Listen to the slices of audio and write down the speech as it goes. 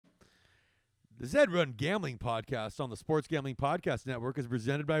The Zed Run Gambling Podcast on the Sports Gambling Podcast Network is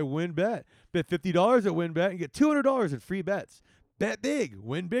presented by WynnBET. Bet $50 at WynnBET and get $200 in free bets. Bet big,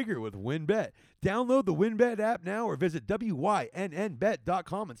 win bigger with WynnBET. Download the WynnBET app now or visit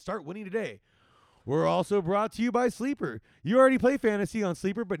WYNNBet.com and start winning today. We're also brought to you by Sleeper. You already play fantasy on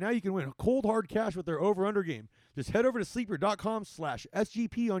Sleeper, but now you can win cold hard cash with their over-under game. Just head over to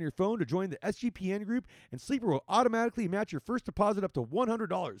sleeper.com/SGP on your phone to join the SGPN group, and Sleeper will automatically match your first deposit up to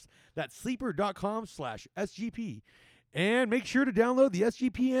 $100. That's sleeper.com/SGP. And make sure to download the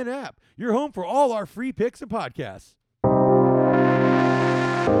SGPN app, your home for all our free picks and podcasts.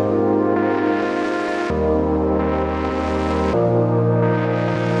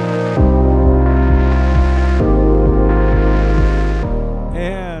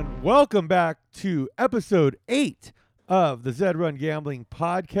 And welcome back to episode 8 of the Zed Run Gambling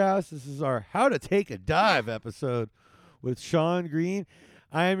Podcast. This is our How to Take a Dive episode with Sean Green.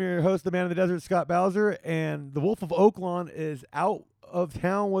 I am your host, the man of the desert, Scott Bowser, and the Wolf of Oaklawn is out of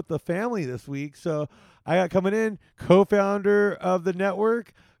town with the family this week. So I got coming in, co-founder of the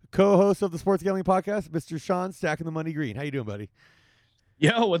network, co-host of the Sports Gambling Podcast, Mr. Sean Stacking the Money Green. How you doing, buddy?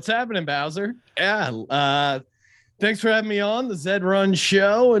 Yo, what's happening, Bowser? Yeah, thanks for having me on the Zed Run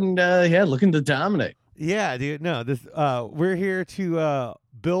show, and looking to dominate. Yeah, dude. No, this we're here to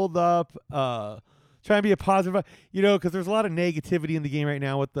build up, try and be a positive, because there's a lot of negativity in the game right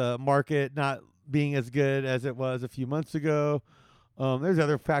now with the market not being as good as it was a few months ago. There's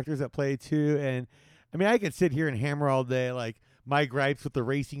other factors at play too, and I mean, I could sit here and hammer all day like my gripes with the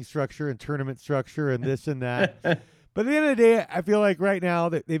racing structure and tournament structure and this and that. But at the end of the day, I feel like right now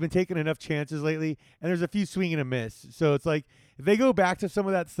that they've been taking enough chances lately, and there's a few swing and a miss. So it's like if they go back to some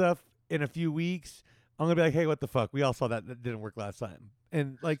of that stuff in a few weeks, I'm gonna be like, hey, what the fuck? We all saw that didn't work last time,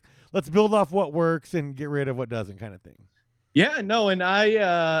 and like let's build off what works and get rid of what doesn't, kind of thing. Yeah, no, and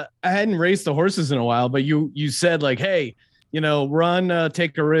I hadn't raced the horses in a while, but you said like, hey, run,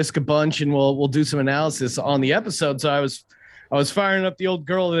 take a risk a bunch, and we'll do some analysis on the episode. So I was firing up the old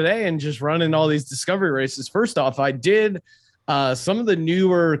girl today and just running all these discovery races. First off, I did some of the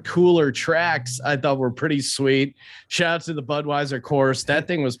newer, cooler tracks I thought were pretty sweet. Shout out to the Budweiser course. That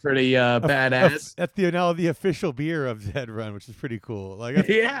thing was pretty badass. That's the official beer of Zed Run, which is pretty cool. Like,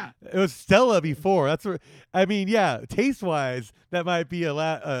 yeah, it was Stella before. That's what I mean. Yeah, taste wise, that might be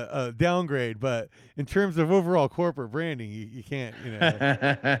a downgrade, but in terms of overall corporate branding, you can't.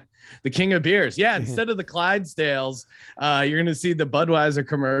 The king of beers. Yeah, instead of the Clydesdales, you're going to see the Budweiser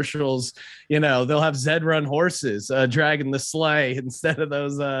commercials. They'll have Zed Run horses dragging the sleigh instead of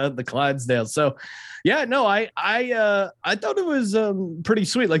those the Clydesdales. So, yeah, no, I thought it was pretty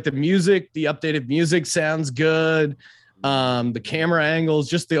sweet. Like the music, the updated music sounds good. The camera angles,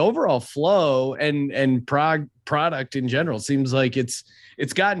 just the overall flow and product in general seems like it's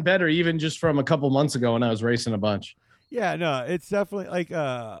gotten better even just from a couple months ago when I was racing a bunch. Yeah, no, it's definitely like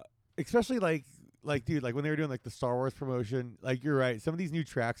especially like dude, like when they were doing like the Star Wars promotion, like you're right, some of these new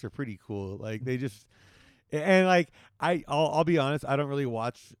tracks are pretty cool. Like they just, and like I'll be honest, I don't really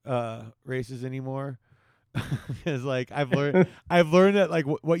watch races anymore because like I've learned that like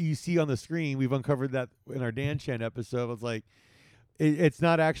what you see on the screen, we've uncovered that in our Dan Chen episode. It's like it's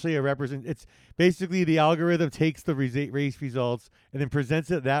not actually a represent. It's basically the algorithm takes the race results and then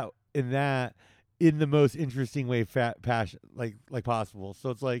presents it in the most interesting way, passion like possible. So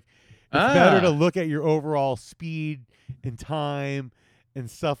it's like it's better to look at your overall speed and time and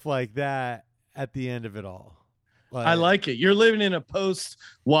stuff like that at the end of it all. I like it. You're living in a post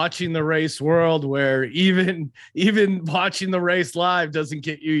watching the race world where even watching the race live doesn't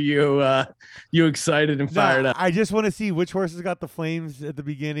get you excited and fired up. I just want to see which horses got the flames at the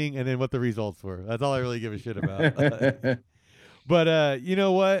beginning and then what the results were. That's all I really give a shit about. But you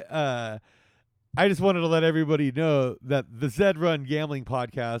know what? I just wanted to let everybody know that the Zed Run Gambling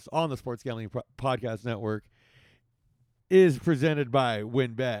Podcast on the Sports Gambling Podcast Network is presented by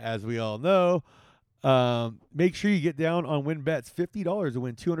WynnBET, as we all know. Make sure you get down on WynnBET's $50 to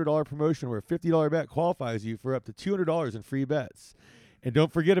win $200 promotion where a $50 bet qualifies you for up to $200 in free bets. And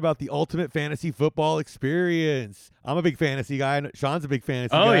don't forget about the ultimate fantasy football experience. I'm a big fantasy guy. Sean's a big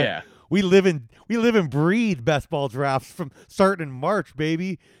fantasy guy. Oh, yeah. We live and breathe best ball drafts from starting in March,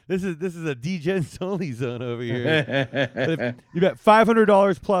 baby. This is a D-Gens only zone over here. If you bet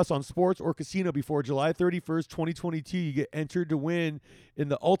 $500 plus on sports or casino before July 31st, 2022, you get entered to win in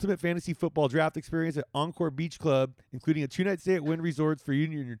the ultimate fantasy football draft experience at Encore Beach Club, including a 2-night stay at Wynn Resorts for you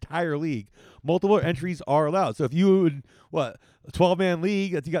and your entire league. Multiple entries are allowed. So if you would, a 12-man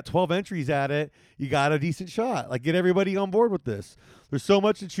league, if you got 12 entries at it, you got a decent shot. Like, get everybody on board with this. There's so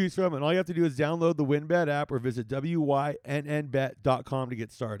much to choose from, and all you have to do is download the WynnBET app or visit WYNNBet.com to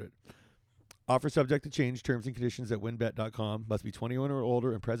get started. Offer subject to change. Terms and conditions at winbet.com. Must be 21 or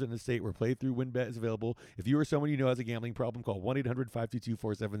older and present in a state where play through WinBet is available. If you or someone you know has a gambling problem, call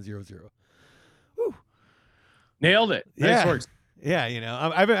 1-800-522-4700. Woo. Nailed it. Nice work. Yeah, you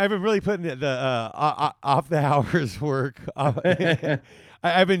know, I've been really putting the off the hours work. I've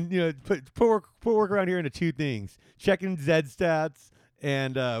been, you know, put work around here into two things: checking Zed stats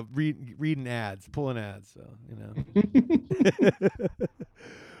and reading ads, pulling ads. So, you know.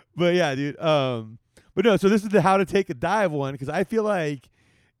 But yeah, dude. But no. So this is the how to take a dive one, because I feel like,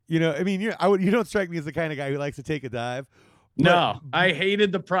 you know, I mean, you don't strike me as the kind of guy who likes to take a dive. No, I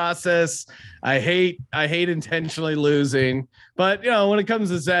hated the process. I hate intentionally losing. But, you know, when it comes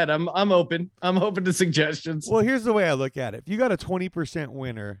to Zed, I'm open. I'm open to suggestions. Well, here's the way I look at it. If you got a 20%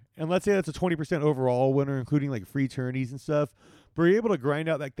 winner, and let's say that's a 20% overall winner, including like free tourneys and stuff, but you're able to grind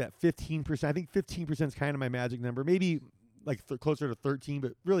out like that 15%. I think 15% is kind of my magic number. Maybe like closer to 13,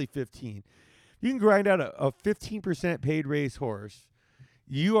 but really 15. You can grind out a 15% paid race horse.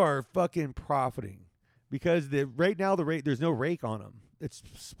 You are fucking profiting. Because right now there's no rake on them. It's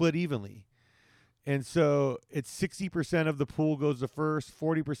split evenly. And so it's 60% of the pool goes to first,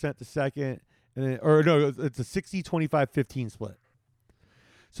 40% to second, and then, or no, it's a 60, 25, 15 split.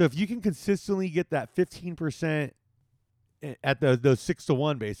 So if you can consistently get that 15% at those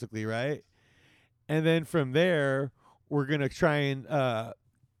 6-1 basically, right? And then from there, we're going to try and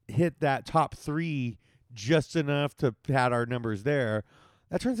hit that top 3 just enough to pad our numbers there.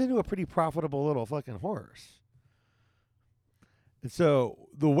 That turns into a pretty profitable little fucking horse. And so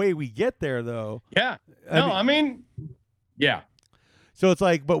the way we get there, though. Yeah. I mean, yeah. So it's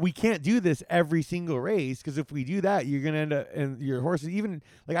like, but we can't do this every single race, because if we do that, you're going to end up, and your horse is even,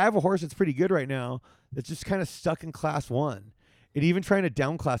 like I have a horse that's pretty good right now that's just kind of stuck in class 1. And even trying to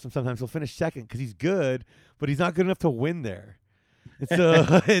downclass him sometimes, he'll finish second because he's good, but he's not good enough to win there. And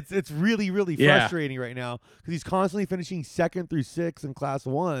so it's really, really frustrating right now, because he's constantly finishing 2nd through 6 in class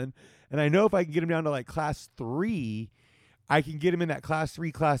 1. And I know if I can get him down to like class 3, I can get him in that class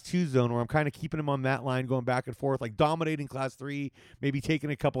 3, class 2 zone where I'm kind of keeping him on that line, going back and forth, like dominating class 3, maybe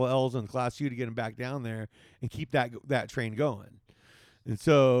taking a couple of L's in class 2 to get him back down there and keep that train going. And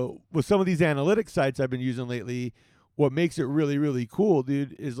so with some of these analytics sites I've been using lately, what makes it really, really cool,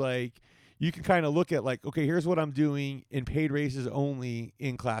 dude, is like, you can kind of look at like, okay, here's what I'm doing in paid races only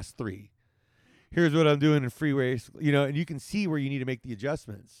in class 3. Here's what I'm doing in free race, you know, and you can see where you need to make the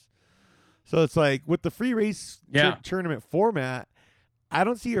adjustments. So it's like with the free race tournament format, I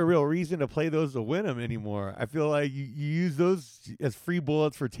don't see a real reason to play those to win them anymore. I feel like you use those as free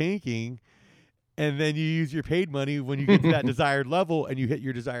bullets for tanking, and then you use your paid money when you get to that desired level and you hit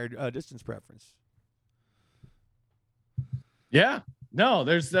your desired distance preference. Yeah. No,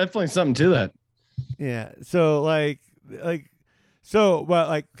 there's definitely something to that. Yeah. So okay,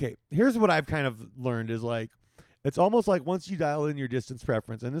 here's what I've kind of learned is like, it's almost like once you dial in your distance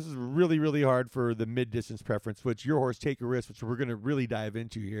preference, and this is really, really hard for the mid distance preference, which your horse Take a Risk, which we're going to really dive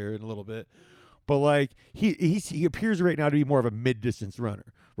into here in a little bit. But like he appears right now to be more of a mid distance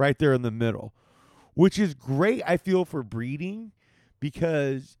runner, right there in the middle, which is great. I feel for breeding,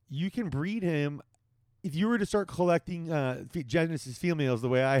 because you can breed him. If you were to start collecting Genesis females the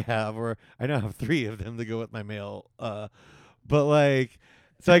way I have, or I now have 3 of them to go with my male, but like,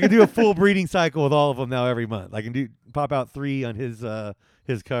 so I can do a full breeding cycle with all of them now every month. I can pop out 3 on his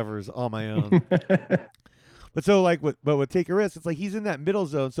covers on my own. But so like with Take a Risk, it's like he's in that middle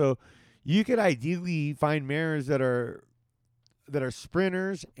zone. So you could ideally find mares that are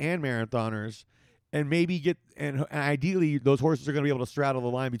sprinters and marathoners, and maybe and ideally those horses are going to be able to straddle the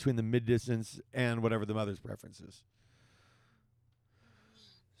line between the mid distance and whatever the mother's preference is.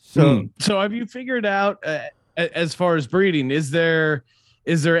 So have you figured out as far as breeding, is there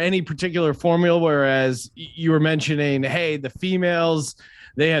any particular formula? Whereas you were mentioning, hey, the females,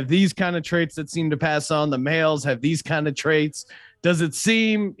 they have these kind of traits that seem to pass on. The males have these kind of traits. Does it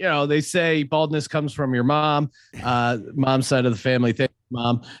seem, you know, they say baldness comes from your mom's side of the family thing.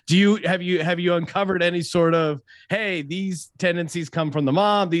 Mom, have you uncovered any sort of, hey, these tendencies come from the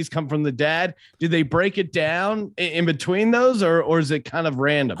mom, these come from the dad? Do they break it down in between those, or is it kind of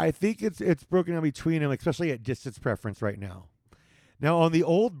random? I think it's broken down between them, especially at distance preference right now. Now on the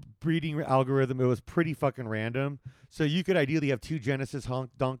old breeding algorithm, it was pretty fucking random. So you could ideally have 2 Genesis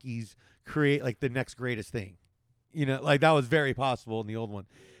donkeys create like the next greatest thing. You know, like that was very possible in the old one.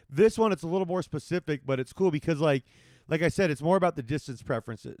 This one, it's a little more specific, but it's cool because like I said, it's more about the distance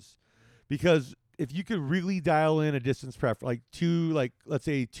preferences. Because if you could really dial in a distance preference, like let's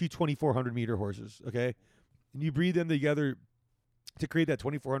say 2 2,400 meter horses, okay, and you breed them together to create that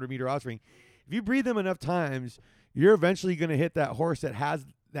 2,400 meter offspring. If you breed them enough times, you're eventually going to hit that horse that has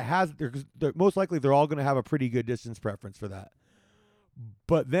that has they're most likely they're all going to have a pretty good distance preference for that.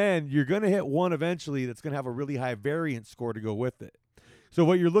 But then you're going to hit one eventually that's going to have a really high variance score to go with it. So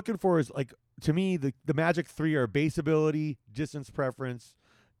what you're looking for is, like, to me, the magic 3 are base ability, distance preference,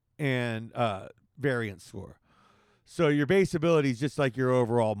 and variance score. So your base ability is just like your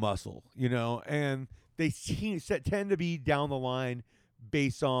overall muscle, you know, and they tend to be down the line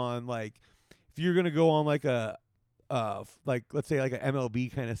based on, like, if you're going to go on like a like, let's say like an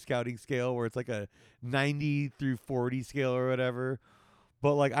MLB kind of scouting scale where it's like a 90 through 40 scale or whatever.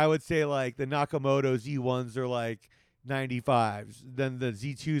 But like I would say like the Nakamoto Z1s are like 95s, then the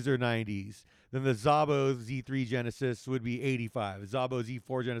Z2s are 90s, then the Zabo Z3 Genesis would be 85, Zabo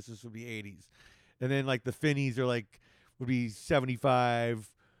Z4 Genesis would be 80s, and then like the Finnies are like would be 75,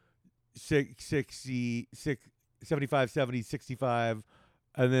 60, 75, 70, 65,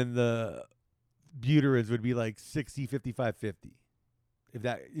 and then the Buterins would be like 60, 55, 50. If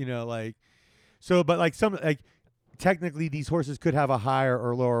that, you know, like, so, but like some, like, technically these horses could have a higher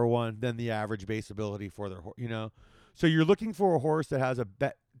or lower one than the average base ability for their horse, you know? So you're looking for a horse that has a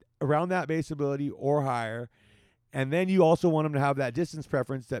bet around that base ability or higher. And then you also want them to have that distance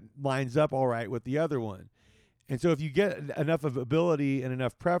preference that lines up all right with the other one. And so if you get enough of ability and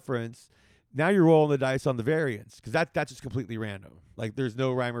enough preference, now you're rolling the dice on the variance, because that's just completely random. Like, there's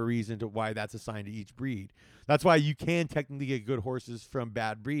no rhyme or reason to why that's assigned to each breed. That's why you can technically get good horses from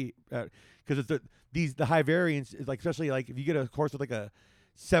bad breed, because it's the high variance is, like, especially like if you get a horse with like a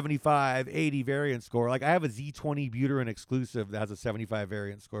 75, 80 variance score. Like I have a Z20 Buterin exclusive that has a 75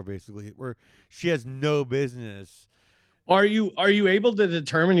 variance score, basically, where she has no business. Are you able to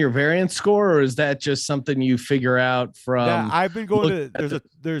determine your variance score, or is that just something you figure out from? Yeah, I've been going to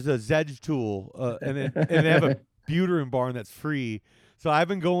there's a Zedge tool, and they have a Buterin barn that's free. So I've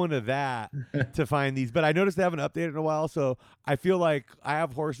been going to that to find these, but I noticed they haven't updated in a while. So I feel like I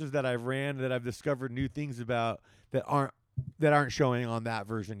have horses that I've ran that I've discovered new things about that aren't showing on that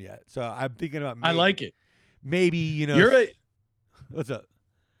version yet. So I'm thinking about. I like it. Maybe, you know. What's up?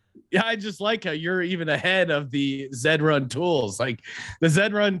 Yeah, I just like how you're even ahead of the Zedrun tools. Like the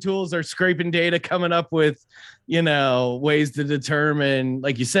Zedrun tools are scraping data, coming up with, you know, ways to determine,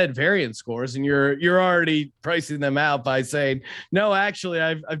 like you said, variance scores, and you're already pricing them out by saying, no, actually,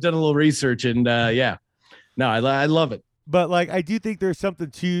 I've done a little research, and yeah, no, I love it. But like, I do think there's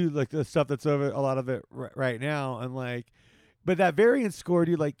something to like the stuff that's over a lot of it right now, and like, but that variance score,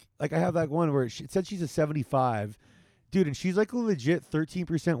 dude, like I have that one where it said she's a 75. Dude, and she's like a legit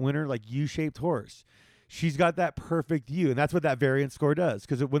 13% winner, like U-shaped horse. She's got that perfect U, and that's what that variance score does.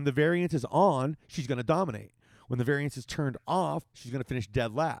 Because when the variance is on, she's going to dominate. When the variance is turned off, she's going to finish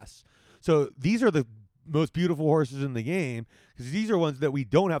dead last. So these are the most beautiful horses in the game, because these are ones that we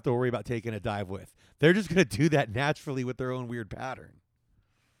don't have to worry about taking a dive with. They're just going to do that naturally with their own weird pattern.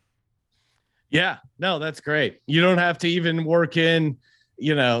 Yeah, no, that's great. You don't have to even work in,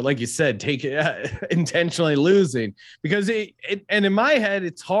 you know, like you said, take it intentionally losing, because and in my head,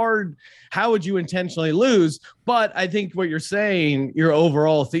 it's hard. How would you intentionally lose? But I think what you're saying, your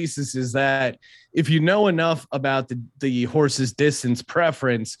overall thesis is that if you know enough about the horse's distance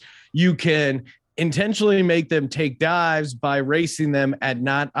preference, you can intentionally make them take dives by racing them at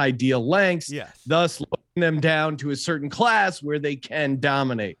not ideal lengths, yes, thus lowering them down to a certain class where they can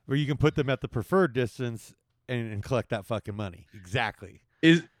dominate. Where you can put them at the preferred distance and collect that fucking money. Exactly.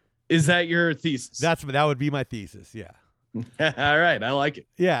 Is that your thesis? That would be my thesis. Yeah. All right. I like it.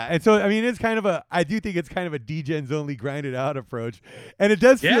 Yeah. And so, I mean, I do think it's kind of a D-Gens only grinded out approach. And it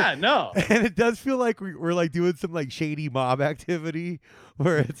does feel, and it does feel like we're like doing some like shady mob activity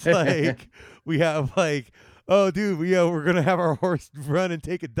where it's like, we have like, oh, dude, we're going to have our horse run and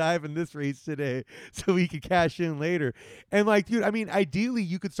take a dive in this race today so we can cash in later. And like, dude, I mean, ideally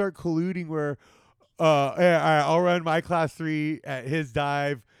you could start colluding where, I'll run my class 3 at his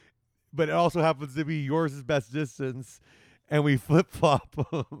dive, but it also happens to be yours is best distance, and we flip flop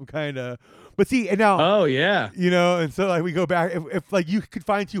kind of. But see, and now, oh yeah, you know, and so like we go back. If like you could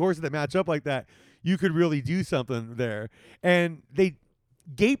find 2 horses that match up like that, you could really do something there. And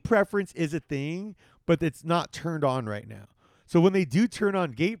gate preference is a thing, but it's not turned on right now. So when they do turn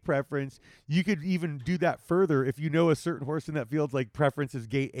on gate preference, you could even do that further if you know a certain horse in that field's like preference is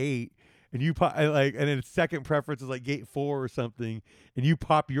gate 8. And you pop like, and then its second preference is like gate 4 or something, and you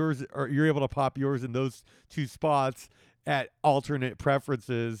pop yours, or you're able to pop yours in those 2 spots at alternate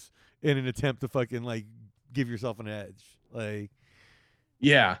preferences in an attempt to fucking like give yourself an edge. Like,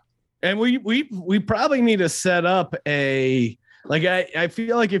 yeah, and we probably need to set up a. Like I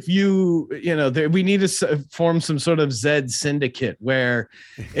feel like if we need to form some sort of Zed syndicate where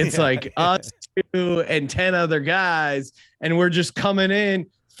it's like us 2 and 10 other guys, and we're just coming in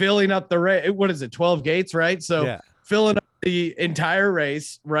filling up the race. What is it? 12 gates, right? So Yeah. filling up the entire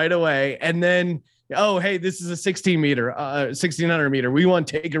race right away. And then, oh, hey, this is a 1600 meter. We want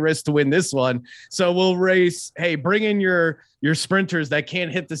to take a risk to win this one. So we'll race. Hey, bring in your sprinters that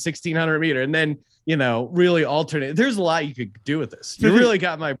can't hit the 1600 meter. And then, really alternate. There's a lot you could do with this. You really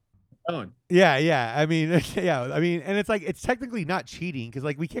got my own. Yeah. I mean, and it's like, it's technically not cheating because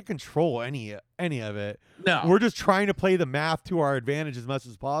like we can't control any of it. No, we're just trying to play the math to our advantage as much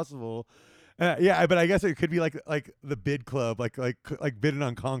as possible. Yeah, but I guess it could be like the bid club, like bidding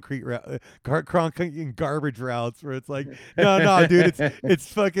on concrete garbage routes, where it's like, no, dude,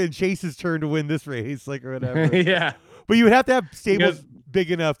 it's fucking Chase's turn to win this race, like or whatever. Yeah, but you would have to have stables big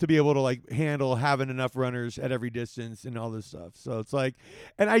enough to be able to like handle having enough runners at every distance and all this stuff. So it's like,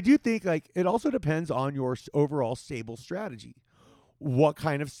 and I do think like it also depends on your overall stable strategy. What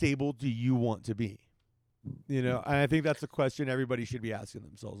kind of stable do you want to be? And I think that's a question everybody should be asking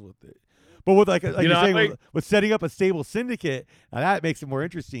themselves with it. But with like you're saying, with setting up a stable syndicate, now that makes it more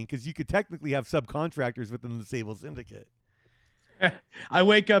interesting because you could technically have subcontractors within the stable syndicate. I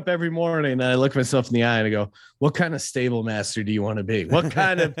wake up every morning and I look myself in the eye and I go, what kind of stable master do you want to be? What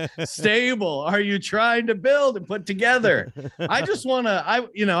kind of stable are you trying to build and put together? I just want to, I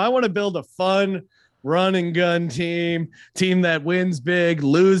want to build a fun run and gun team that wins big,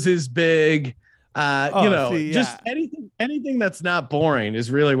 loses big. Just anything that's not boring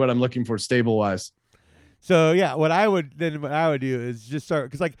is really what I'm looking for stable wise. So yeah, what I would do is just start,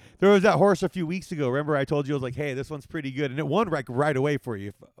 because like there was that horse a few weeks ago. Remember I told you I was like, hey, this one's pretty good, and it won right away for you,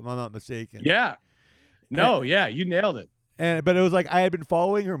 if I'm not mistaken. Yeah. No, yeah, you nailed it. But it was like I had been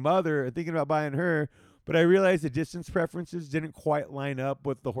following her mother and thinking about buying her, but I realized the distance preferences didn't quite line up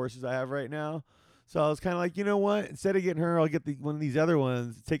with the horses I have right now. So I was kind of like, you know what? Instead of getting her, I'll get one of these other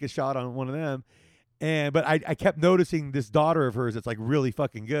ones, take a shot on one of them. But I kept noticing this daughter of hers that's like really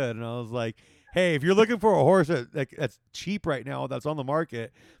fucking good, and I was like, hey, if you're looking for a horse that's cheap right now, that's on the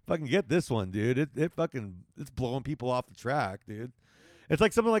market, fucking get this one, dude. It's blowing people off the track, dude. It's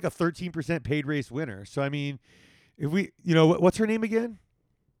like something like a 13% paid race winner. So I mean, if we, what's her name again?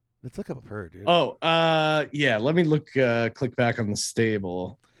 Let's look up her, dude. Oh, yeah. Let me click back on the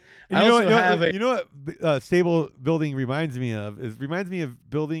stable. What stable building reminds me of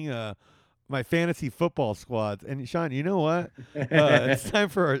building my fantasy football squads. And Sean, you know what? It's time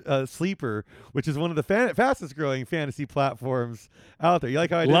for a sleeper, which is one of the fastest growing fantasy platforms out there. You like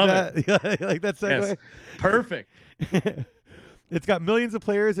how I did that? You like that segue? Yes. Perfect. It's got millions of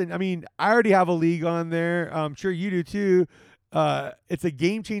players, and I mean, I already have a league on there. I'm sure you do too. It's a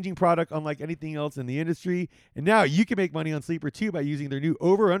game-changing product unlike anything else in the industry, and now you can make money on Sleeper too by using their new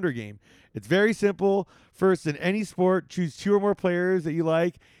over-under game. It's very simple. First, in any sport, choose 2 or more players that you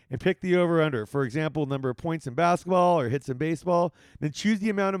like and pick the over-under. For example, number of points in basketball or hits in baseball. Then choose the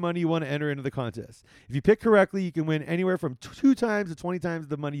amount of money you want to enter into the contest. If you pick correctly, you can win anywhere from 2 times to 20 times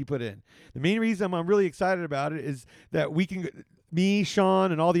the money you put in. The main reason I'm really excited about it is that we can... Me,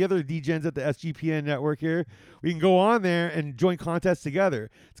 Sean, and all the other DGens at the SGPN network here, we can go on there and join contests together.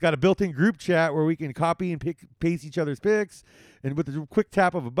 It's got a built-in group chat where we can copy and paste each other's picks, and with a quick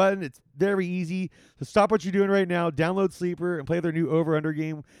tap of a button, it's very easy. So stop what you're doing right now, download Sleeper, and play their new over-under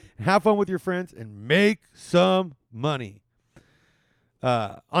game, and have fun with your friends, and make some money.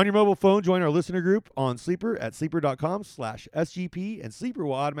 On your mobile phone, join our listener group on Sleeper at sleeper.com/SGP, and Sleeper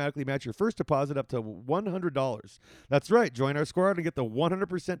will automatically match your first deposit up to $100. That's right. Join our squad and get the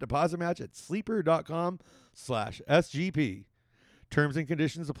 100% deposit match at sleeper.com/SGP. Terms and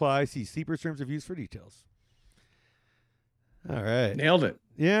conditions apply. See Sleeper's terms of use for details. All right. Nailed it.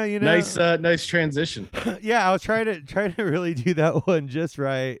 Yeah, nice transition. Yeah, I was trying to really do that one just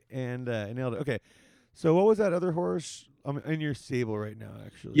right, and nailed it. Okay. So what was that other horse? I'm in your stable right now,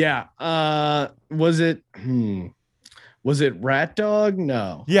 actually. Yeah. Was it Rat Dog?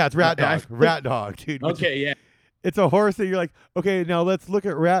 No. Yeah, it's Rat Dog. Rat Dog, dude. Okay, yeah. It's a horse that you're like, okay, now let's look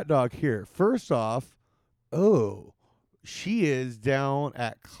at Rat Dog here. First off, she is down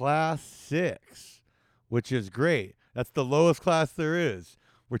at class 6, which is great. That's the lowest class there is.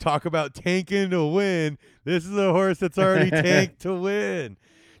 We're talking about tanking to win. This is a horse that's already tanked to win.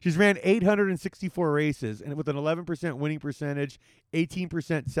 She's ran 864 races, and with an 11% winning percentage,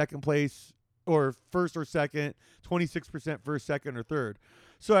 18% second place or first or second, 26% first, second, or third.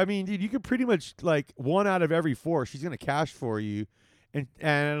 So, I mean, dude, you could pretty much, like, 1 out of every 4, she's going to cash for you. And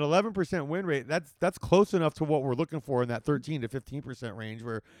an 11% win rate, that's close enough to what we're looking for in that 13 to 15% range,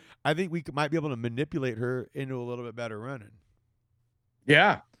 where I think we might be able to manipulate her into a little bit better running.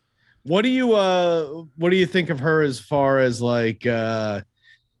 Yeah. What do you think of her as far as, like, I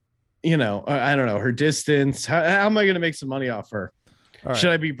don't know, her distance? How am I going to make some money off her? All Should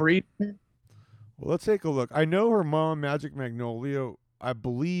right. I be breeding? Well, let's take a look. I know her mom, Magic Magnolia, I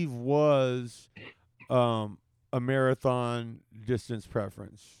believe was um, a marathon distance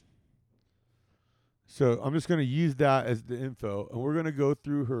preference. So I'm just going to use that as the info, and we're going to go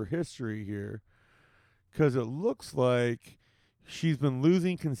through her history here because it looks like she's been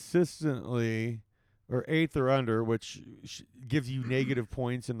losing consistently, or eighth or under, which gives you negative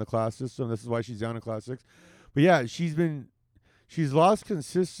points in the class system. This is why she's down in class 6. But yeah, she's lost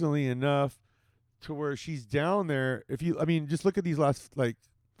consistently enough to where she's down there. I mean, just look at these last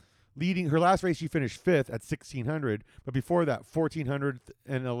leading her last race. She finished 5th at 1600, but before that,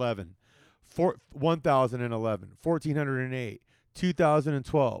 1411, 1011, 1408,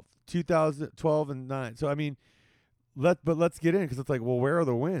 2012, 2012 and 9. So I mean, let's get in because it's like, well, where are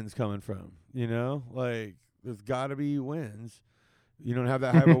the wins coming from? You know, like there's got to be wins. You don't have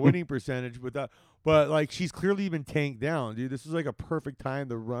that high of a winning percentage with that, but like she's clearly been tanked down, dude. This is like a perfect time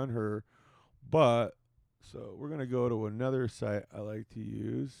to run her. But so we're gonna go to another site I like to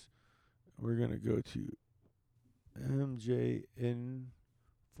use. We're gonna go to MJ Informatics.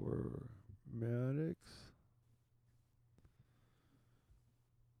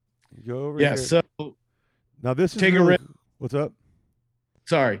 You go over Yeah. here. So Now this is take a really, risk. what's up?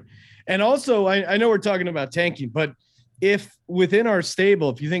 Sorry. And also, I know we're talking about tanking, but if within our stable,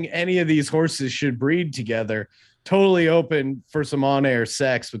 if you think any of these horses should breed together, totally open for some on-air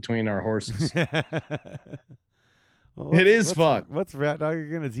sex between our horses. Well, It is fun. What's Rat Dog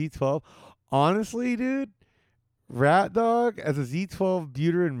again? A Z12? Honestly, dude, Rat Dog as a Z12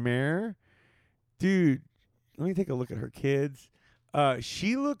 Buterin mare, dude. Let me take a look at her kids.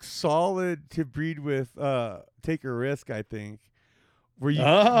 She looks solid to breed with. Take a risk, I think, where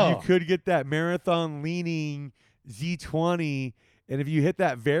you could get that marathon leaning Z20, and if you hit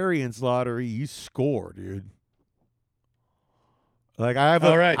that variance lottery, you score, dude. Like I have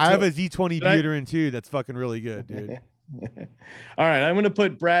a Z20 Buterin too. That's fucking really good, dude. All right, I'm gonna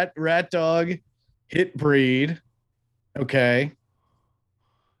put Rat Dog hit breed. Okay.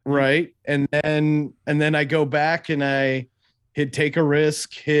 Right. And then I go back and I hit take a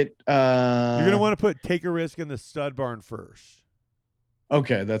risk, hit You're gonna want to put take a risk in the stud barn first.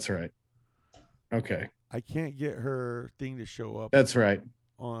 Okay, that's right. Okay. I can't get her thing to show up. That's right.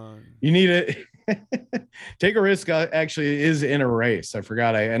 On you need it. Take a risk actually is in a race. I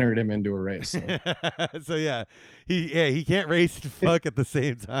forgot I entered him into a race. So, so yeah, he can't race and fuck at the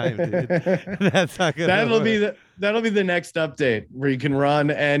same time, dude. That's not gonna that'll be the next update where you can run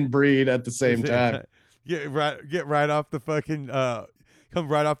and breed at the same time. Get right off the fucking come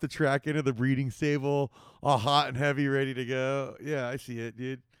right off the track into the breeding stable, all hot and heavy, ready to go. Yeah, I see it,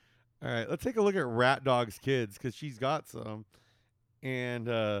 dude. All right, let's take a look at Rat Dog's kids because she's got some, and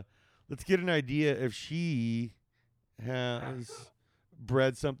let's get an idea if she has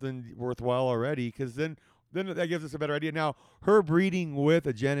bred something worthwhile already, because then that gives us a better idea. Now, her breeding with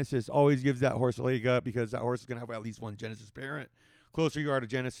a Genesis always gives that horse a leg up because that horse is going to have at least one Genesis parent. Closer you are to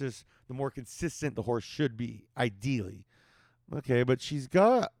Genesis, the more consistent the horse should be, ideally. Okay, but she's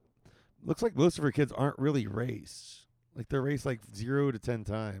got, looks like most of her kids aren't really raced. Like they're raced like 0 to 10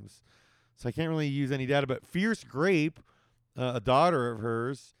 times. So I can't really use any data, but Fierce Grape, a daughter of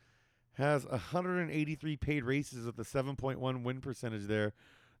hers, has 183 paid races with a 7.1 win percentage there.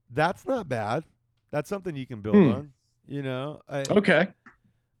 That's not bad. That's something you can build on, you know? Okay.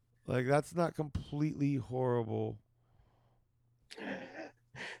 Like that's not completely horrible.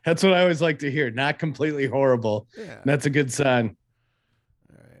 That's what I always like to hear. Not completely horrible. Yeah. That's a good sign.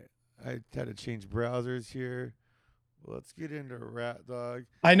 All right. I had to change browsers here. Let's get into Rat Dog.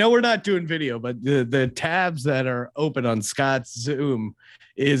 I know we're not doing video, but the tabs that are open on Scott's Zoom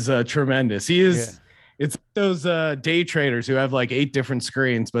is tremendous. It's those day traders who have like 8 different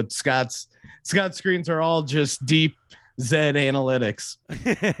screens, but Scott's screens are all just deep Z analytics.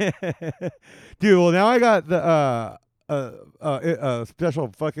 Dude, well now I got the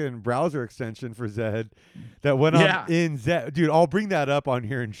special fucking browser extension for Zed that went on in Zed. Dude, I'll bring that up on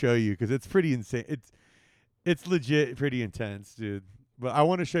here and show you because it's pretty insane. It's legit pretty intense, dude. But I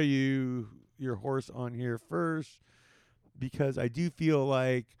want to show you your horse on here first because I do feel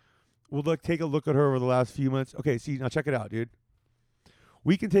like take a look at her over the last few months. Okay, see, now check it out, dude.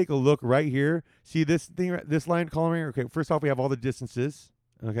 We can take a look right here. See this thing, this line column here? Okay, first off, we have all the distances,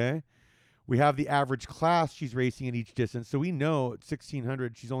 okay? We have the average class she's racing in each distance. So we know at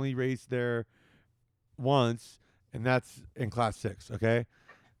 1,600, she's only raced there once, and that's in class 6, okay?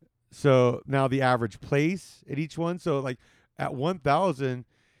 So now the average place at each one. So like at 1,000,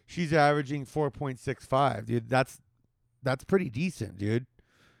 she's averaging 4.65, dude. That's pretty decent, dude.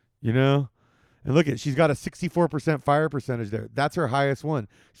 You know, And look at, she's got a 64% fire percentage there. That's her highest one.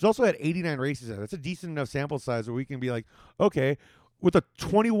 She's also had 89 races there. That's a decent enough sample size where we can be like, okay, with a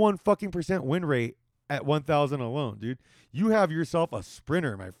 21 fucking percent win rate at 1,000 alone, dude, you have yourself a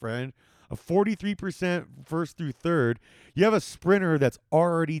sprinter, my friend. A 43% first through third. You have a sprinter that's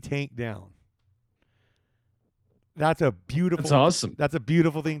already tanked down. That's a beautiful. That's awesome. That's a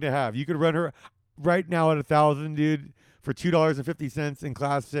beautiful thing to have. You could run her right now at 1,000, dude, for $2.50 in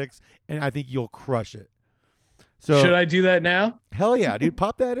Class 6, and I think you'll crush it. So should I do that now? Hell yeah, dude.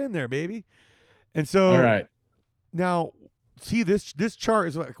 Pop that in there, baby. And so All right. now, see, this chart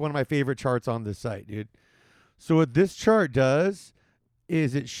is like one of my favorite charts on this site, dude. So what this chart does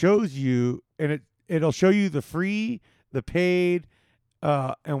is it shows you, and it'll show you the free, the paid,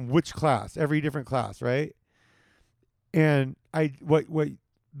 and which class, every different class, right? And what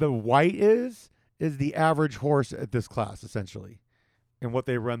the white is the average horse at this class, essentially, and what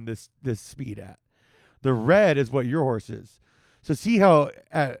they run this speed at. The red is what your horse is. So see how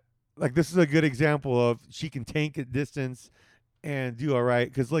like this is a good example of she can tank at distance and do all right,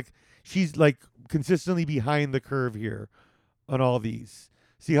 because like she's like consistently behind the curve here on all these.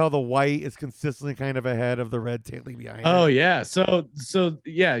 See how the white is consistently kind of ahead of the red tailing behind Oh it? yeah. So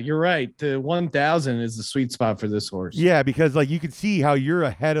yeah, you're right. The 1,000 is the sweet spot for this horse. Yeah, because like you can see how you're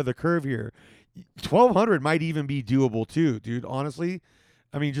ahead of the curve here. 1,200 might even be doable too, dude. Honestly,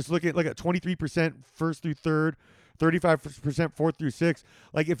 I mean, just look at 23% first through third, 35% fourth through sixth.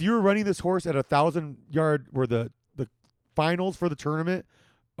 Like if you were running this horse at 1,000-yard, where the finals for the tournament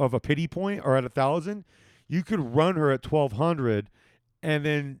of a pity point are at 1,000, you could run her at 1,200, and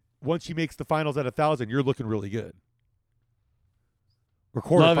then once she makes the finals at 1,000, you're looking really good. Or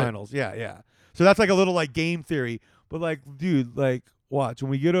quarterfinals, yeah. So that's like a little like game theory, but like, dude, like watch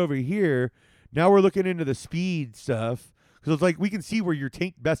when we get over here. Now we're looking into the speed stuff, because it's like we can see where your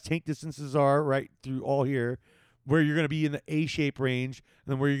best tank distances are right through all here, where you're going to be in the A shape range,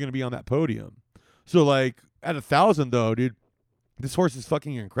 and then where you're going to be on that podium. So like at 1,000 though, dude, this horse is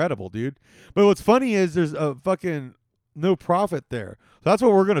fucking incredible, dude. But what's funny is there's a fucking no profit there. So that's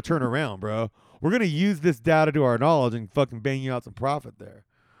what we're going to turn around, bro. We're going to use this data to our knowledge and fucking bang you out some profit there.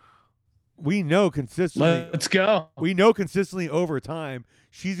 We know consistently. Let's go. We know consistently over time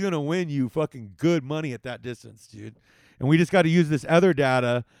she's going to win you fucking good money at that distance, dude. And we just got to use this other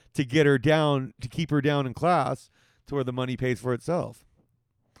data to get her down, to keep her down in class to where the money pays for itself.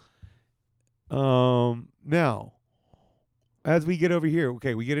 Now, as we get over here,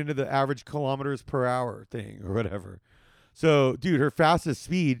 okay, we get into the average kilometers per hour thing or whatever. So, dude, her fastest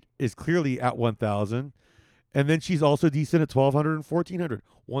speed is clearly at 1,000. And then she's also decent at 1,200 and 1,400.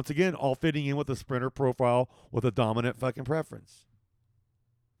 Once again, all fitting in with the sprinter profile with a dominant fucking preference.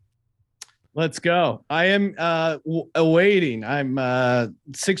 Let's go. I am awaiting. I'm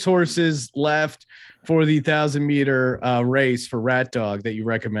 6 horses left for the 1,000-meter race for Rat Dog that you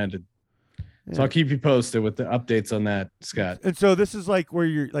recommended. Yeah. So I'll keep you posted with the updates on that, Scott. And so this is like where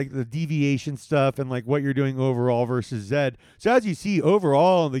you're like the deviation stuff and like what you're doing overall versus Zed. So as you see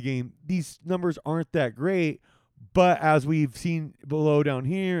overall in the game, these numbers aren't that great, but as we've seen below down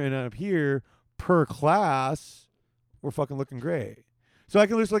here and up here per class, we're fucking looking great. So I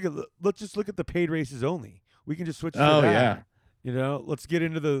can just let's just look at the paid races only. We can just switch to that. Yeah. You know, let's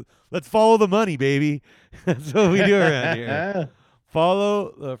follow the money, baby. That's what we do around here.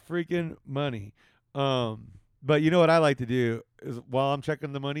 Follow the freaking money. But you know what I like to do is while I'm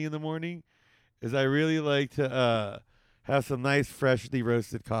checking the money in the morning is I really like to have some nice freshly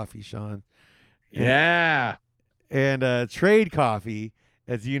roasted coffee, Sean. Yeah. And Trade Coffee,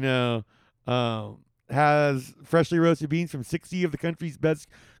 as you know, has freshly roasted beans from 60 of the country's best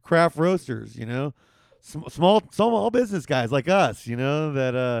craft roasters, you know. Small business guys like us, you know,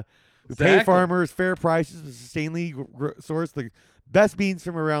 that pay farmers fair prices, sustainably source the best beans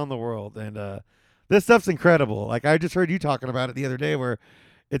from around the world. And this stuff's incredible. Like I just heard you talking about it the other day where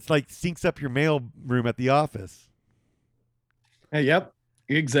it's like syncs up your mail room at the office. Hey, yep,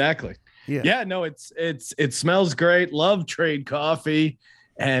 exactly. Yeah, no, it smells great. Love Trade Coffee.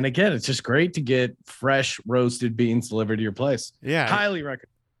 And again, it's just great to get fresh roasted beans delivered to your place. Yeah. Highly recommend.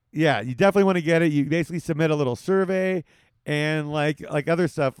 Yeah, you definitely want to get it. You basically submit a little survey and like other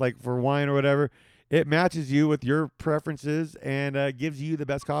stuff, like for wine or whatever, it matches you with your preferences and gives you the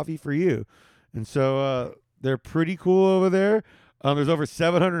best coffee for you. And so they're pretty cool over there. There's over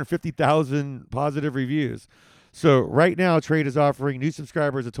 750,000 positive reviews. So right now, Trade is offering new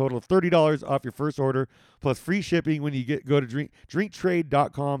subscribers a total of $30 off your first order, plus free shipping when you go to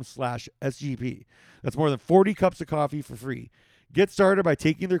drinktrade.com/SGP. That's more than 40 cups of coffee for free. Get started by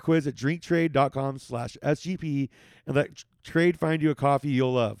taking their quiz at drinktrade.com/SGP and let Trade find you a coffee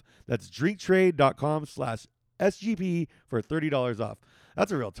you'll love. That's drinktrade.com/SGP for $30 off.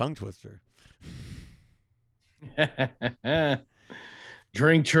 That's a real tongue twister.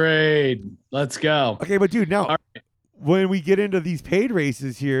 Drink trade. Let's go. Okay, but dude, now when we get into these paid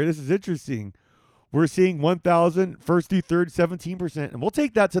races here, this is interesting. We're seeing 1,000 first through third, 17%, and we'll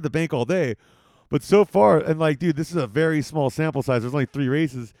take that to the bank all day. But so far, and like, dude, this is a very small sample size. There's only 3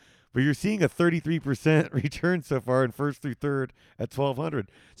 races, but you're seeing a 33% return so far in first through third at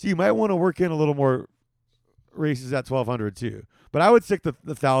 1,200. So you might want to work in a little more races at 1,200 too. But I would stick to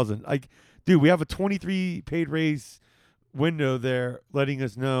the 1,000. Like, dude, we have a 23 paid race window there, letting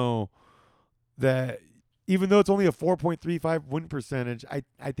us know that even though it's only a 4.35 win percentage, I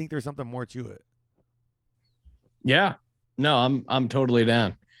think there's something more to it. Yeah, no, I'm totally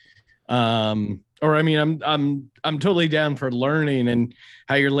down. I'm totally down for learning and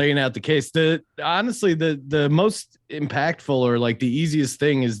how you're laying out the case. Honestly, the most impactful or like the easiest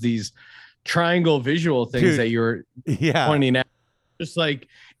thing is these triangle visual things, dude, that you're pointing out. Just like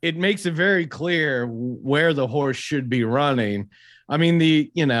it makes it very clear where the horse should be running. I mean, the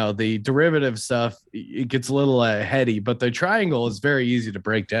derivative stuff, it gets a little heady, but the triangle is very easy to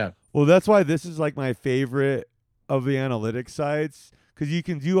break down. Well, that's why this is like my favorite of the analytics sites, because you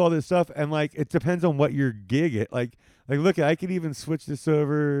can do all this stuff, and like it depends on what your gig is. Like look, I could even switch this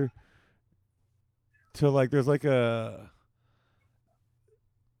over to like there's like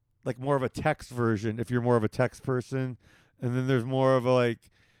more of a text version if you're more of a text person, and then there's more of a like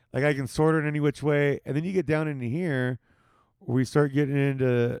I can sort it in any which way, and then you get down into here where we start getting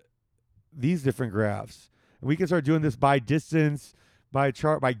into these different graphs, and we can start doing this by distance, by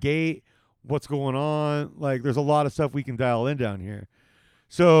chart, by gate, what's going on. Like there's a lot of stuff we can dial in down here.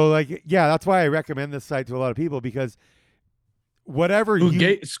 So like, yeah, that's why I recommend this site to a lot of people, because whatever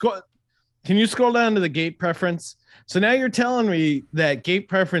can you scroll down to the gate preference? So now you're telling me that gate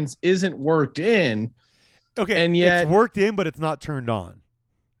preference isn't worked in. Okay. And yet it's worked in, but it's not turned on.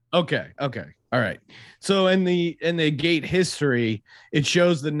 Okay. All right. So in the gate history, it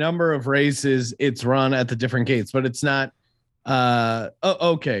shows the number of races it's run at the different gates, but it's not.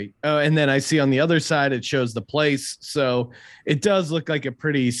 Okay. And then I see on the other side, it shows the place. So it does look like a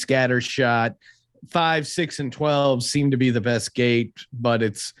pretty scatter shot. 5, 6, and 12 seem to be the best gate, but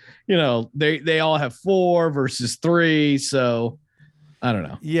it's, they all have 4 versus 3. So I don't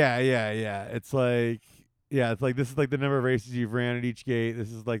know. Yeah. It's like this is like the number of races you've ran at each gate.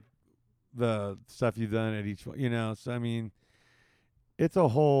 This is like the stuff you've done at each one, so I mean, it's a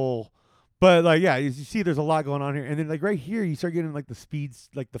whole. But like, yeah, you see there's a lot going on here. And then like right here, you start getting like the speeds,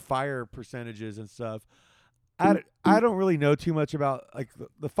 like the fire percentages and stuff. I don't really know too much about like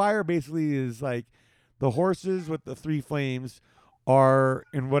the fire. Basically is like the horses with the 3 flames are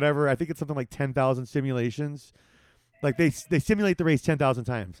in whatever, I think it's something like 10,000 simulations. Like they simulate the race 10,000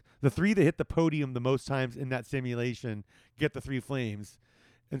 times. The 3 that hit the podium the most times in that simulation get the 3 flames.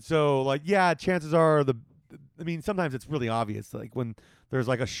 And so like, yeah, chances are sometimes it's really obvious. Like when there's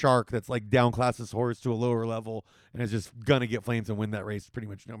like a shark that's like down classes horse to a lower level and is just gonna get flames and win that race pretty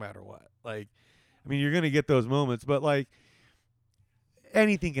much no matter what. Like, I mean, you're gonna get those moments, but like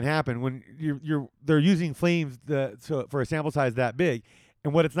anything can happen when they're using flames for a sample size that big,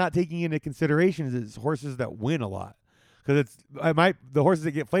 and what it's not taking into consideration is horses that win a lot, because the horses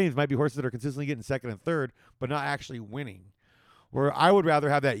that get flames might be horses that are consistently getting second and third, but not actually winning. Where I would rather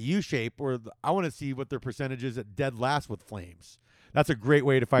have that U shape, where I want to see what their percentage is at dead last with flames. That's a great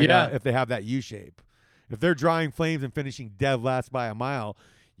way to find out if they have that U shape. If they're drawing flames and finishing dead last by a mile,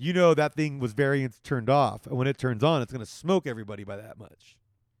 that thing was variance turned off. And when it turns on, it's going to smoke everybody by that much.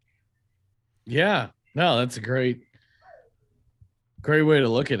 Yeah. No, that's a great way to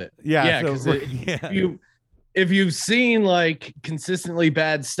look at it. Yeah. If you've seen like consistently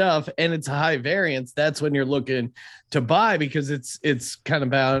bad stuff and it's a high variance, that's when you're looking to buy, because it's kind of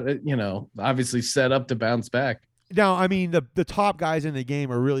bound, obviously set up to bounce back. Now, I mean, the top guys in the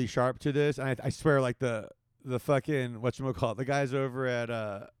game are really sharp to this. And I swear, like the fucking, whatchamacallit, the guys over at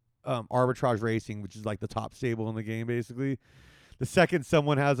Arbitrage Racing, which is like the top stable in the game, basically. The second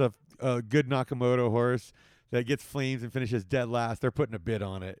someone has a good Nakamoto horse that gets flames and finishes dead last, they're putting a bid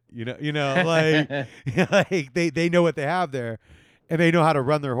on it. Like, like they know what they have there, and they know how to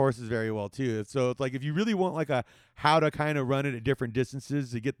run their horses very well too. So it's like, if you really want like how to kind of run it at different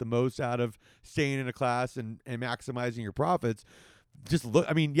distances to get the most out of staying in a class and maximizing your profits, just look.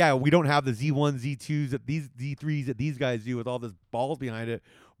 I mean, yeah, we don't have the Z1, Z2s that these Z3s that these guys do with all this balls behind it,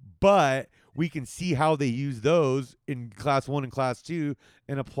 but we can see how they use those in class 1 and class 2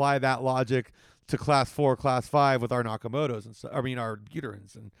 and apply that logic to class 4, class 5 with our Nakamotos and stuff. I mean, our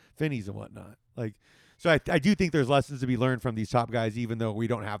Uterans and Finnies and whatnot. Like, So I do think there's lessons to be learned from these top guys, even though we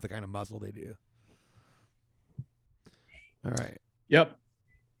don't have the kind of muscle they do. All right. Yep.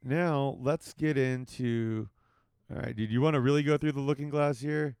 Now let's get into. All right, dude. You want to really go through the looking glass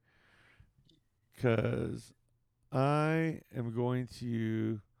here? Because I am going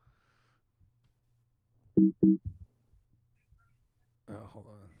to. Oh, hold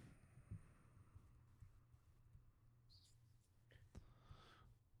on.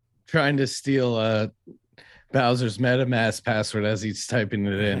 Trying to steal Bowser's MetaMask password as he's typing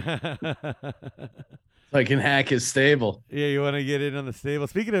it in. So I can hack his stable. Yeah, you want to get in on the stable.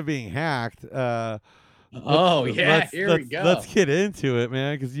 Speaking of being hacked, Here we go. Let's get into it,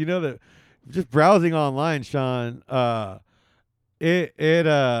 man, because you know that just browsing online, Sean,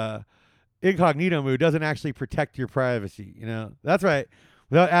 incognito mode doesn't actually protect your privacy. You know, that's right.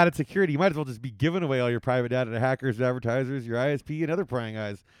 Without added security, you might as well just be giving away all your private data to hackers, advertisers, your ISP, and other prying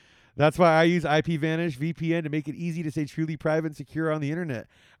eyes. That's why I use IPVanish VPN to make it easy to stay truly private and secure on the internet.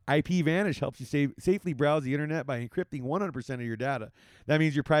 IPVanish helps you safely browse the internet by encrypting 100% of your data. That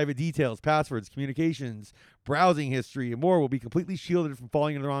means your private details, passwords, communications, browsing history, and more will be completely shielded from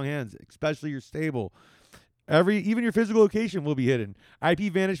falling into the wrong hands, especially your stable. Even your physical location will be hidden.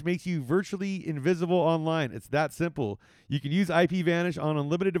 IPVanish makes you virtually invisible online. It's that simple. You can use IPVanish on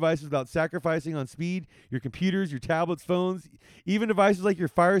unlimited devices without sacrificing on speed. Your computers, your tablets, phones, even devices like your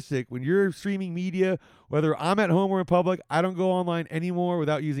Fire Stick. When you're streaming media, whether I'm at home or in public, I don't go online anymore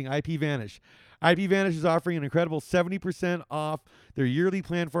without using IPVanish. IPVanish is offering an incredible 70% off their yearly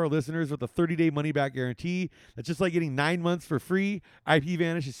plan for our listeners with a 30-day money-back guarantee. That's just like getting 9 months for free.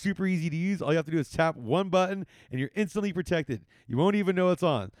 IPVanish is super easy to use. All you have to do is tap one button, and you're instantly protected. You won't even know it's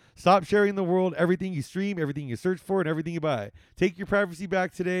on. Stop sharing the world, everything you stream, everything you search for, and everything you buy. Take your privacy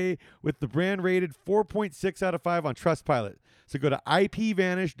back today with the brand-rated 4.6 out of 5 on Trustpilot. So go to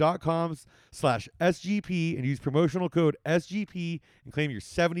ipvanish.com/SGP and use promotional code SGP and claim your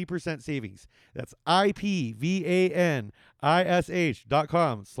 70% savings. That's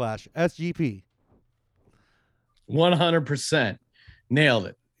ipvanish.com/SGP. 100%. Nailed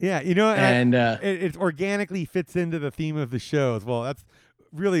it. Yeah, you know, and it organically fits into the theme of the show as well. That's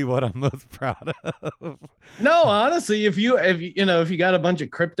really what I'm most proud of. No, honestly, if you got a bunch of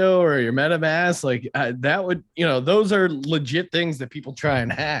crypto or your MetaMask, like that would, those are legit things that people try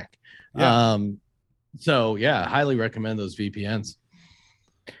and hack. Yeah. So yeah, highly recommend those VPNs.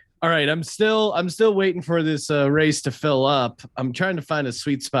 All right, I'm still waiting for this race to fill up. I'm trying to find a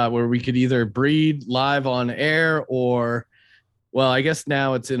sweet spot where we could either breed live on air or, well, I guess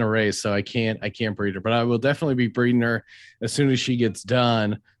now it's in a race, so I can't breed her, but I will definitely be breeding her as soon as she gets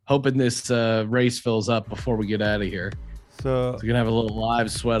done. Hoping this race fills up before we get out of here. So we're gonna have a little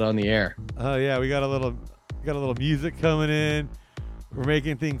live sweat on the air. Oh yeah, we got a little music coming in. We're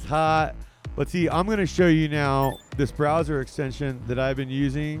making things hot. But see, I'm gonna show you now this browser extension that I've been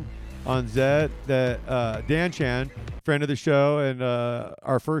using on Zed that Dan Chan, friend of the show and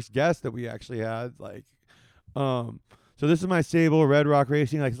our first guest that we actually had, so this is my stable, Red Rock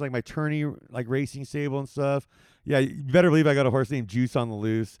Racing. It's like my tourney, racing stable and stuff. Yeah, you better believe I got a horse named Juice on the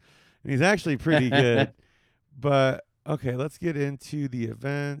loose, and he's actually pretty good. But okay, let's get into the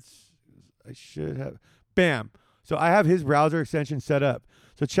events. I should have, bam. So I have his browser extension set up.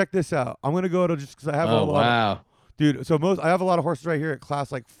 So check this out. I'm gonna go to just because I have a lot. Wow, dude. So I have a lot of horses right here at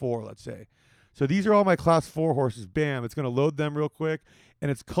class 4, let's say. So these are all my class 4 horses. Bam. It's gonna load them real quick, and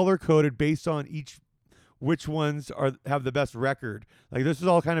it's color coded based on which ones have the best record. This is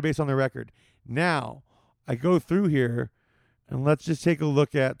all kind of based on the record. Now, I go through here, and let's just take a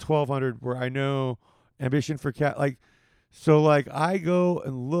look at 1200, where I know Ambition for Cat. I go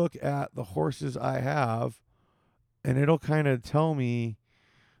and look at the horses I have, and it'll kind of tell me.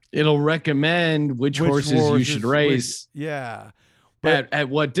 It'll recommend which horses you should race. Yeah. At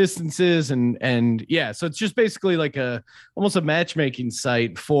what distances and yeah, so it's just basically like almost a matchmaking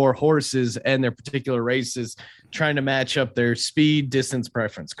site for horses and their particular races, trying to match up their speed, distance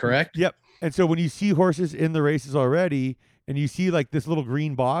preference, correct? Yep. And so when you see horses in the races already and you see this little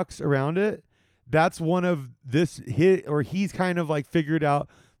green box around it, that's one of he's kind of figured out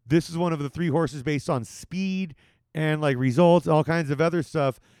this is one of the 3 horses based on speed and results, all kinds of other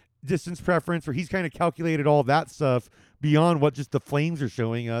stuff, distance preference, where he's kind of calculated all that stuff beyond what just the flames are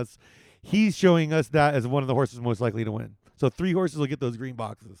showing us. He's showing us that as one of the horses most likely to win. So 3 horses will get those green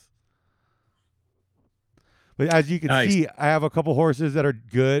boxes. But as you can see, I have a couple horses that are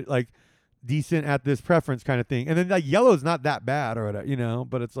good, decent at this preference kind of thing. And then yellow's not that bad or whatever,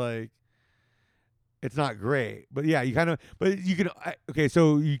 but it's it's not great. But yeah, you can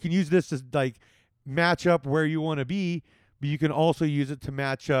so you can use this to match up where you want to be, but you can also use it to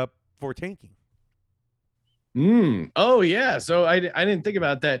match up for tanking. Oh yeah. So I didn't think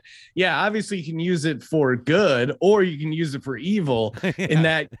about that. Yeah, obviously you can use it for good or you can use it for evil in Yeah.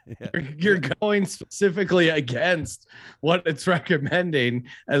 that Yeah. you're going specifically against what it's recommending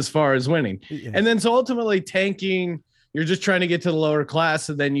as far as winning. Yeah. And then so ultimately tanking, you're just trying to get to the lower class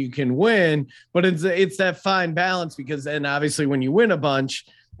so then you can win. But it's that fine balance because then obviously when you win a bunch,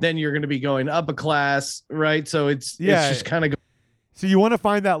 then you're going to be going up a class, right? So it's Yeah. just kind of So you want to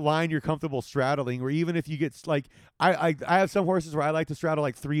find that line you're comfortable straddling, where even if you get like, I have some horses where I like to straddle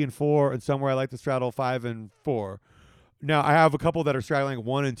like 3 and 4, and some where I like to straddle 5 and 4. Now I have a couple that are straddling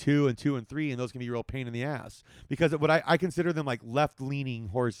 1 and 2 and 2 and 3, and those can be a real pain in the ass because what I consider them like left leaning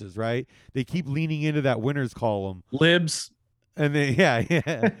horses, right? They keep leaning into that winner's column, libs. and then yeah,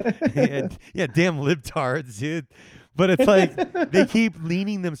 damn libtards, dude. But it's like they keep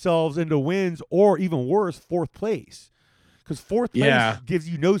leaning themselves into wins, or even worse, fourth place. Because fourth place Yeah. gives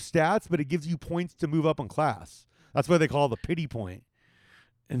you no stats, but it gives you points to move up in class. That's why they call it the pity point.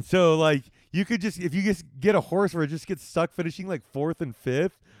 And so, like, you could just, if you just get a horse where it just gets stuck finishing like fourth and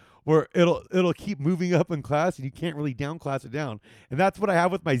fifth, where it'll keep moving up in class, and you can't really down class it down. And that's what I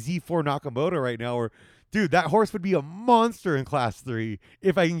have with my Z4 Nakamoto right now. Where, dude, that horse would be a monster in class 3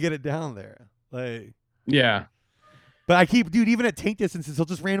 if I can get it down there. Like, Yeah. but I keep, dude, even at tank distances, he'll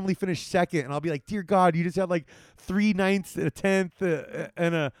just randomly finish second, and I'll be like, dear God, you just had like 3 9ths, a 10th,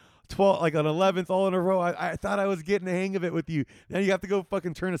 and a 12th, like an 11th all in a row. I thought I was getting the hang of it with you. Now you have to go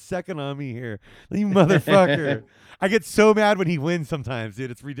fucking turn a second on me here. You motherfucker. I get so mad when he wins sometimes,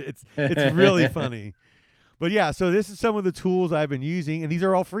 dude. It's really funny. But yeah, so this is some of the tools I've been using, and these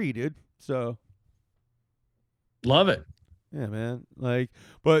are all free, dude. So Love it. yeah, man. Like,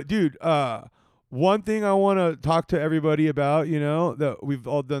 but dude, one thing I want to talk to everybody about, you know, that we've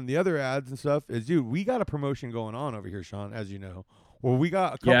all done the other ads and stuff, is, dude, we got a promotion going on over here, Sean, as you know, where we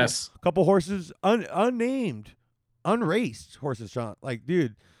got a couple horses, unnamed, unraced horses, Sean. Like,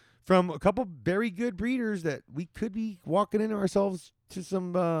 dude, from a couple very good breeders that we could be walking into ourselves to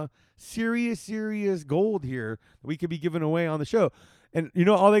some serious gold here that we could be giving away on the show. And you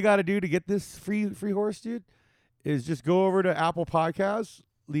know, all they got to do to get this free horse, dude, is just go over to Apple Podcasts,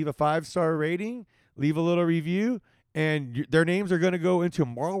 leave a 5-star rating, leave a little review, and their names are going to go into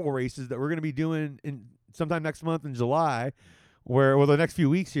marble races that we're going to be doing in sometime next month in July, the next few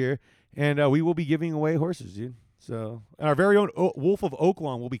weeks here, and we will be giving away horses, dude. So, and our very own Wolf of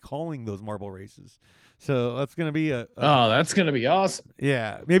Oaklawn will be calling those marble races. So that's going to be that's going to be awesome.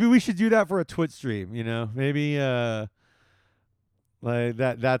 Yeah, maybe we should do that for a Twitch stream. You know, maybe like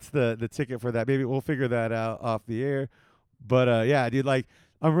that's the ticket for that. Maybe we'll figure that out off the air. But yeah, dude, like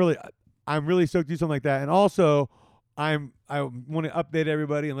I'm really stoked to do something like that. And also I want to update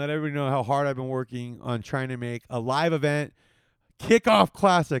everybody and let everybody know how hard I've been working on trying to make a live event kickoff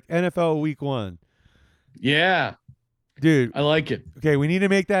classic NFL week 1. Yeah. Dude, I like it. Okay, we need to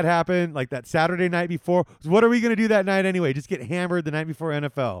make that happen like that Saturday night before. So what are we going to do that night anyway? Just get hammered the night before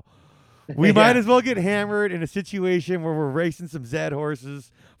NFL. We might as well get hammered in a situation where we're racing some Zed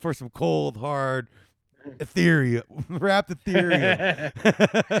horses for some cold, hard Ethereum, wrapped Ethereum.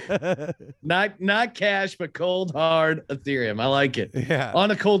 not cash, but cold, hard Ethereum. I like it. Yeah.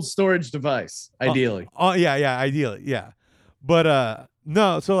 On a cold storage device, ideally. Yeah, ideally. Yeah. But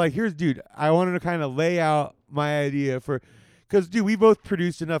no, so like here's, dude, I wanted to kind of lay out my idea because, dude, we both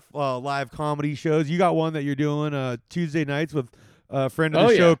produced enough live comedy shows. You got one that you're doing Tuesday nights with a friend of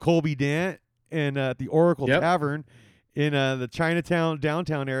the show, Colby Dant, and at the Oracle Tavern in the Chinatown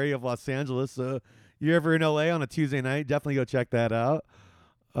downtown area of Los Angeles. So you're ever in LA on a Tuesday night, definitely go check that out.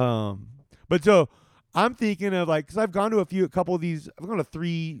 But so I'm thinking of like, because I've gone to a couple of these, I've gone to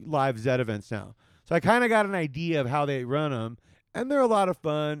 3 live Zed events now. So I kind of got an idea of how they run them, and they're a lot of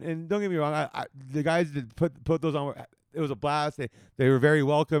fun. And don't get me wrong, the guys that put those on, it was a blast. They were very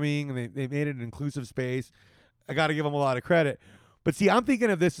welcoming, and they made it an inclusive space. I got to give them a lot of credit. But see, I'm thinking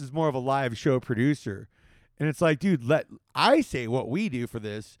of this as more of a live show producer. And it's like, dude, I say what we do for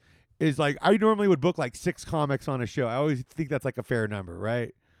this is like, I normally would book like 6 comics on a show. I always think that's like a fair number,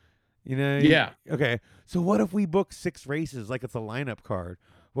 right? You know? Yeah. Okay. So what if we book 6 races like it's a lineup card?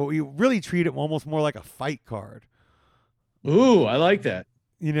 Well, we really treat it almost more like a fight card. Ooh, I like that.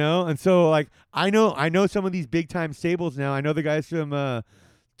 You know? And so like I know some of these big time stables now. I know the guys from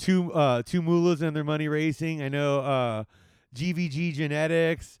two Mulas and Their Money Racing. I know GVG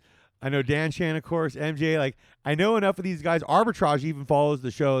Genetics. I know Dan Chan, of course, MJ. Like I know enough of these guys. Arbitrage even follows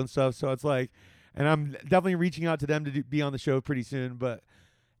the show and stuff. So it's like, and I'm definitely reaching out to them to be on the show pretty soon. But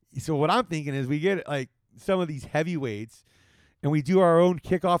so what I'm thinking is we get like some of these heavyweights, and we do our own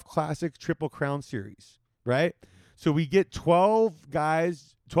kickoff classic Triple Crown series, right? So we get 12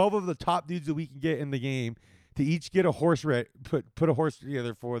 guys, 12 of the top dudes that we can get in the game, to each get a horse put a horse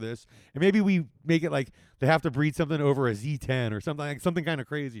together for this, and maybe we make it like they have to breed something over a Z10 or something like something kind of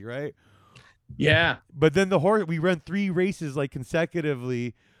crazy, right? Yeah. But then the horse, we run 3 races like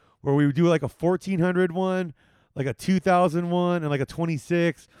consecutively, where we would do like a 1400 one, like a 2000 one, and like a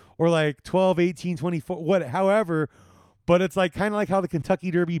 26, or like 12, 18, 24, however. But it's like kind of like how the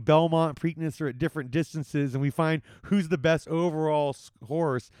Kentucky Derby, Belmont, Preakness are at different distances, and we find who's the best overall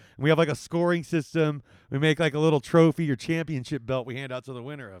horse. And we have like a scoring system. We make like a little trophy or championship belt we hand out to the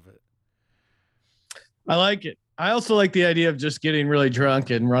winner of it. I like it. I also like the idea of just getting really drunk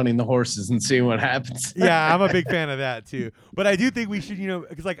and running the horses and seeing what happens. Yeah, I'm a big fan of that too. But I do think we should,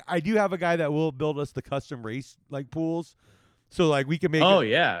 because like I do have a guy that will build us the custom race like pools, so like we can make. Oh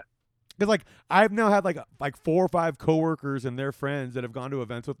yeah. Because like I've now had like 4 or 5 coworkers and their friends that have gone to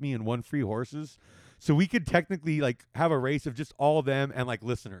events with me and won free horses, so we could technically like have a race of just all of them and like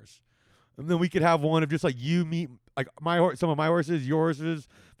listeners, and then we could have one of just like you meet like my horse, some of my horses, yours is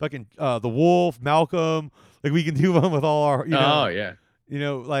fucking the Wolf, Malcolm. Like we can do one with all our. Oh yeah.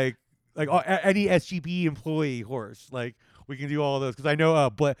 Like any SGP employee horse. Like we can do all of those because I know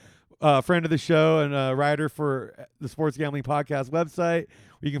friend of the show and a writer for the Sports Gambling Podcast website.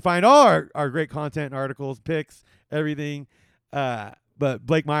 You can find all our great content and articles, picks, everything. But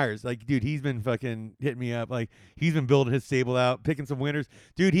Blake Myers, like, dude, he's been fucking hitting me up. Like, he's been building his stable out, picking some winners.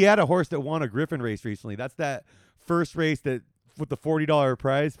 Dude, he had a horse that won a Griffin race recently. That's that first race that with the $40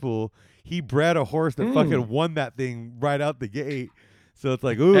 prize pool. He bred a horse that fucking won that thing right out the gate. So it's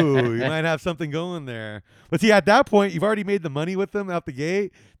like, ooh, you might have something going there. But see, at that point, you've already made the money with them out the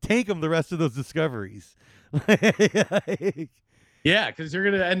gate. Tank them the rest of those discoveries. Yeah, because you're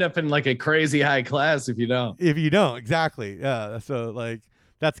gonna end up in like a crazy high class if you don't. If you don't, exactly. Yeah. So like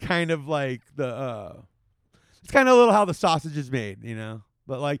that's kind of like it's kind of a little how the sausage is made,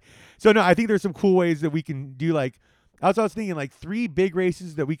 But like, so no, I think there's some cool ways that we can do like. I was thinking like 3 big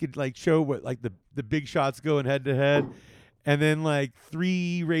races that we could like show what like the big shots going head to head. And then like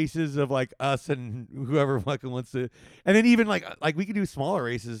 3 races of like us and whoever fucking wants to, and then even like we could do smaller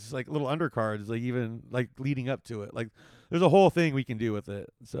races, like little undercards, like even like leading up to it. Like there's a whole thing we can do with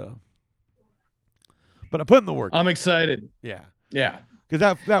it. So, but I'm putting the work. I'm excited. Yeah,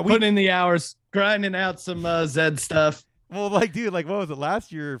 because that putting in the hours, grinding out some Zed stuff. Well, like dude, like what was it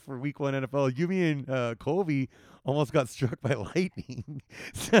last year for Week 1 NFL? You, me, and Colby almost got struck by lightning.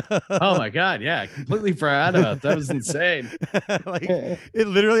 Oh my god, yeah, completely forgot about that. That was insane. Like it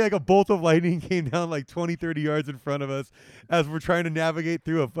literally like a bolt of lightning came down like 20-30 yards in front of us as we're trying to navigate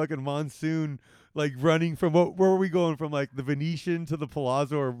through a fucking monsoon, like running from where were we going from, like the Venetian to the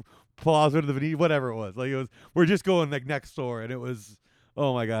Palazzo or Palazzo to the Venetian, whatever it was. Like we're just going like next door, and it was,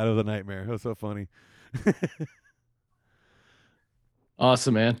 oh my god, it was a nightmare. It was so funny.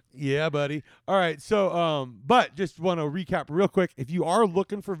 Awesome, man. Yeah, buddy. All right. So, but just want to recap real quick. If you are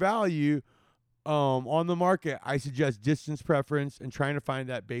looking for value, on the market, I suggest distance preference and trying to find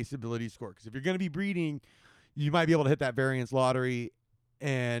that base ability score. Because if you're going to be breeding, you might be able to hit that variance lottery.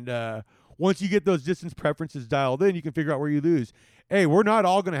 And once you get those distance preferences dialed in, you can figure out where you lose. Hey, we're not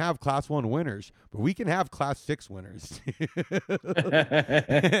all going to have Class 1 winners, but we can have Class 6 winners. And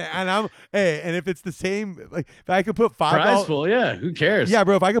if it's the same, like if I could put $5, prize pool, yeah, who cares? Yeah,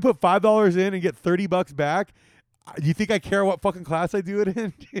 bro. If I could put $5 in and get $30 back, do you think I care what fucking class I do it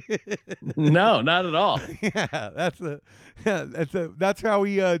in? No, not at all. That's how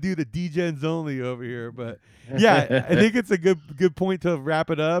we do the D-Gens only over here. But yeah, I think it's a good point to wrap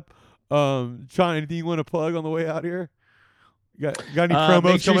it up. Sean, anything you want to plug on the way out here? Got any promos?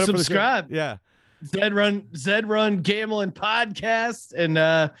 Make sure coming you up for the show? subscribe. Yeah. Zed Run Gambling Podcast. And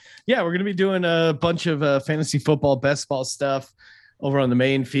yeah, we're gonna be doing a bunch of fantasy football, best ball stuff over on the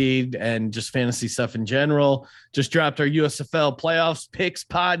main feed and just fantasy stuff in general. Just dropped our USFL playoffs picks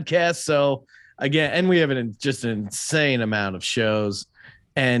podcast. So again, and we have just an insane amount of shows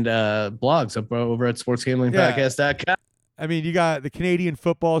and blogs up over at sportsgamblingpodcast.com. I mean, you got the Canadian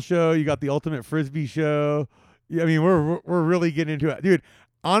football show, you got the Ultimate Frisbee show. I mean, we're really getting into it, dude.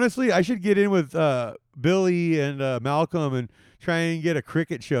 Honestly, I should get in with Billy and Malcolm and try and get a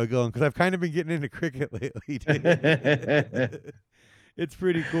cricket show going because I've kind of been getting into cricket lately. It's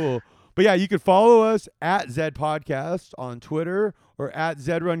pretty cool. But yeah, you can follow us at Zed Podcast on Twitter or at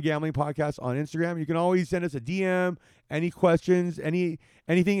Zed Run Gambling Podcast on Instagram. You can always send us a DM, any questions, anything.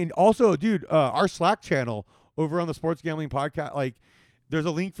 And also, dude, our Slack channel over on the Sports Gambling Podcast, like there's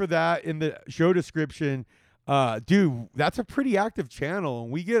a link for that in the show description. Dude, that's a pretty active channel.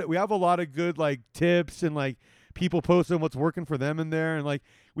 And we have a lot of good like tips and like people posting what's working for them in there. And like,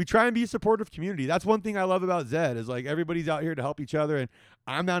 we try and be a supportive community. That's one thing I love about Zed is like everybody's out here to help each other. And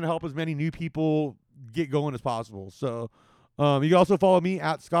I'm down to help as many new people get going as possible. So you can also follow me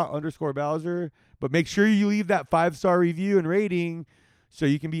at Scott_Bowser, but make sure you leave that 5-star review and rating so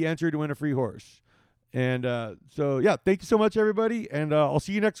you can be entered to win a free horse. And so, yeah, thank you so much, everybody. And I'll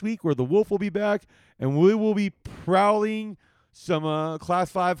see you next week where the Wolf will be back and we will be prowling some Class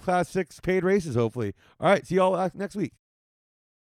 5, Class 6 paid races, hopefully. All right, see you all next week.